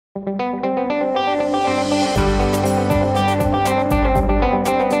Welcome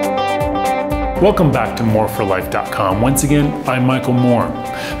back to moreforlife.com. Once again, I'm Michael Moore.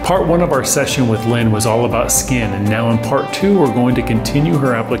 Part 1 of our session with Lynne was all about skin, and now in part 2, we're going to continue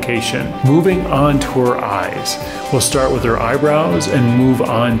her application. Moving on to her eyes. We'll start with her eyebrows and move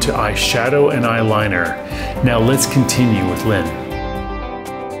on to eyeshadow and eyeliner. Now let's continue with Lynne.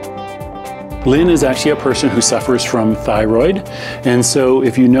 Lynne is actually a person who suffers from thyroid, and so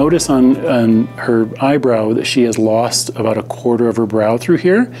if you notice on her eyebrow that she has lost about 1/4 of her brow through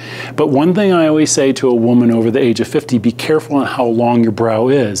here. But one thing I always say to a woman over the age of 50, be careful on how long your brow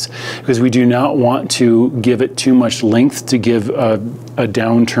is, because we do not want to give it too much length to give a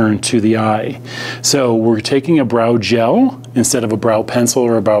downturn to the eye. So we're taking a brow gel instead of a brow pencil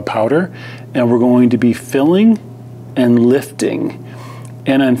or a brow powder, and we're going to be filling and lifting.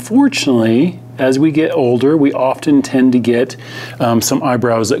 And unfortunately, as we get older, we often tend to get some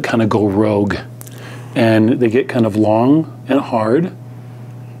eyebrows that kind of go rogue, and they get kind of long and hard.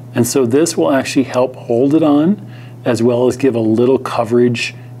 And so this will actually help hold it on, as well as give a little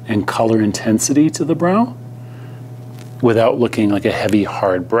coverage and color intensity to the brow without looking like a heavy,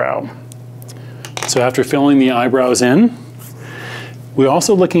 hard brow. So after filling the eyebrows in, we're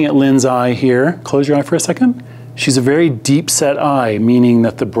also looking at Lynne's eye here. Close your eye for a second. She's a very deep set eye, meaning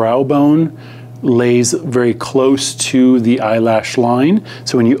that the brow bone lays very close to the eyelash line.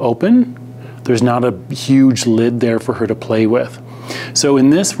 So when you open, there's not a huge lid there for her to play with. So in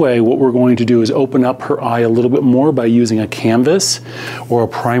this way, what we're going to do is open up her eye a little bit more by using a canvas or a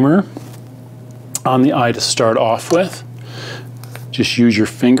primer on the eye to start off with. Just use your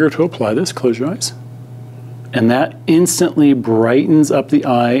finger to apply this. Close your eyes. And that instantly brightens up the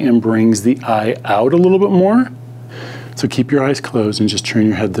eye and brings the eye out a little bit more. So keep your eyes closed and just turn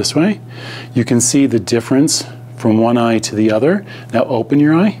your head this way. You can see the difference from one eye to the other. Now open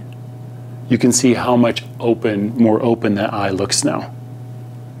your eye. You can see how much more open that eye looks now.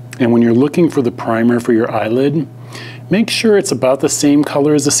 And when you're looking for the primer for your eyelid, make sure it's about the same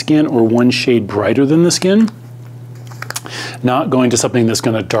color as the skin or one shade brighter than the skin. Not going to something that's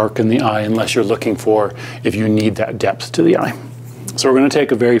going to darken the eye unless you're looking for if you need that depth to the eye. So we're going to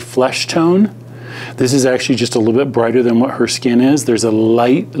take a very flesh tone. This is actually just a little bit brighter than what her skin is. There's a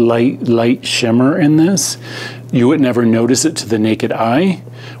light shimmer in this. You would never notice it to the naked eye.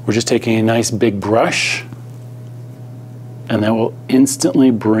 We're just taking a nice big brush, and that will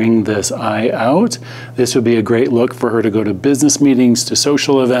instantly bring this eye out. This would be a great look for her to go to business meetings, to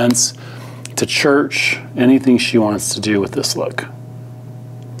social events, to church, anything she wants to do with this look.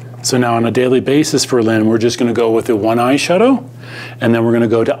 So now on a daily basis for Lynne, we're just going to go with the one eyeshadow, and then we're going to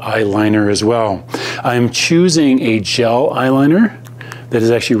go to eyeliner as well. I'm choosing a gel eyeliner that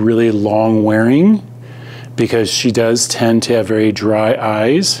is actually really long wearing, because she does tend to have very dry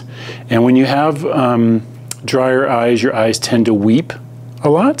eyes. And when you have drier eyes, your eyes tend to weep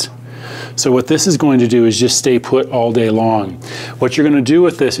a lot. So what this is going to do is just stay put all day long. What you're going to do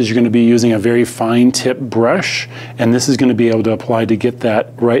with this is you're going to be using a very fine tip brush, and this is going to be able to apply to get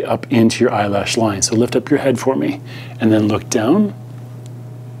that right up into your eyelash line. So lift up your head for me and then look down.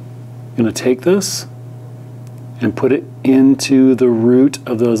 I'm going to take this and put it into the root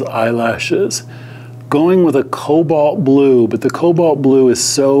of those eyelashes. Going with a cobalt blue, but the cobalt blue is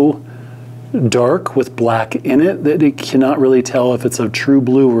so dark with black in it that it cannot really tell if it's a true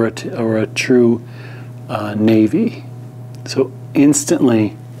blue or a true navy. So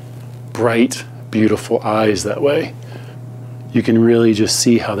instantly bright, beautiful eyes that way. You can really just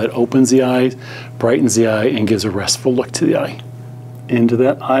see how that opens the eye, brightens the eye, and gives a restful look to the eye. Into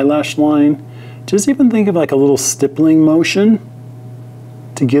that eyelash line. Just even think of like a little stippling motion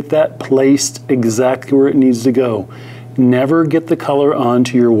to get that placed exactly where it needs to go. Never get the color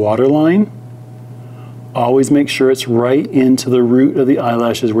onto your waterline. Always make sure it's right into the root of the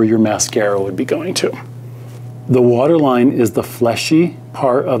eyelashes where your mascara would be going to. The waterline is the fleshy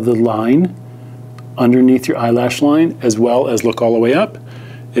part of the line underneath your eyelash line, as well as look all the way up.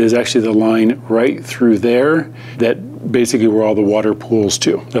 It is actually the line right through there that basically where all the water pools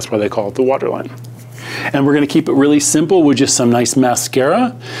to. That's why they call it the waterline. And we're going to keep it really simple with just some nice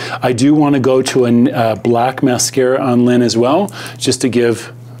mascara. I do want to go to a black mascara on Lynne as well, just to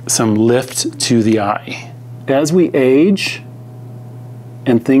give some lift to the eye. As we age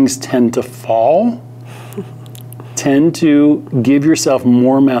and things tend to fall, tend to give yourself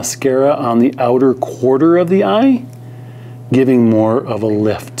more mascara on the outer quarter of the eye, giving more of a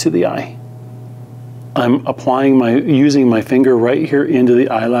lift to the eye. I'm using my finger right here into the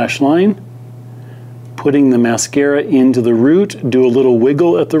eyelash line, putting the mascara into the root, do a little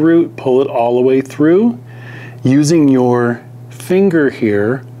wiggle at the root, pull it all the way through. Using your finger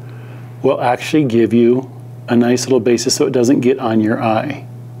here will actually give you a nice little basis so it doesn't get on your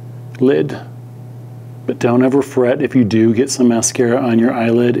eyelid. But don't ever fret if you do get some mascara on your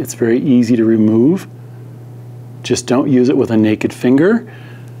eyelid. It's very easy to remove. Just don't use it with a naked finger.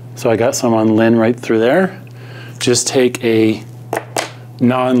 So I got some on Lynne right through there. Just take a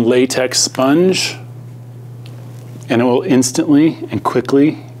non-latex sponge and it will instantly and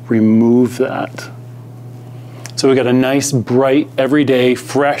quickly remove that. So we got a nice, bright, everyday,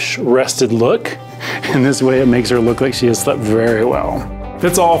 fresh, rested look. And this way it makes her look like she has slept very well.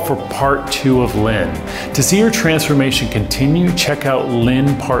 That's all for part 2 of Lynne. To see her transformation continue, check out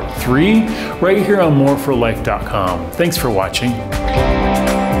Lynne part 3 right here on moreforlife.com. Thanks for watching.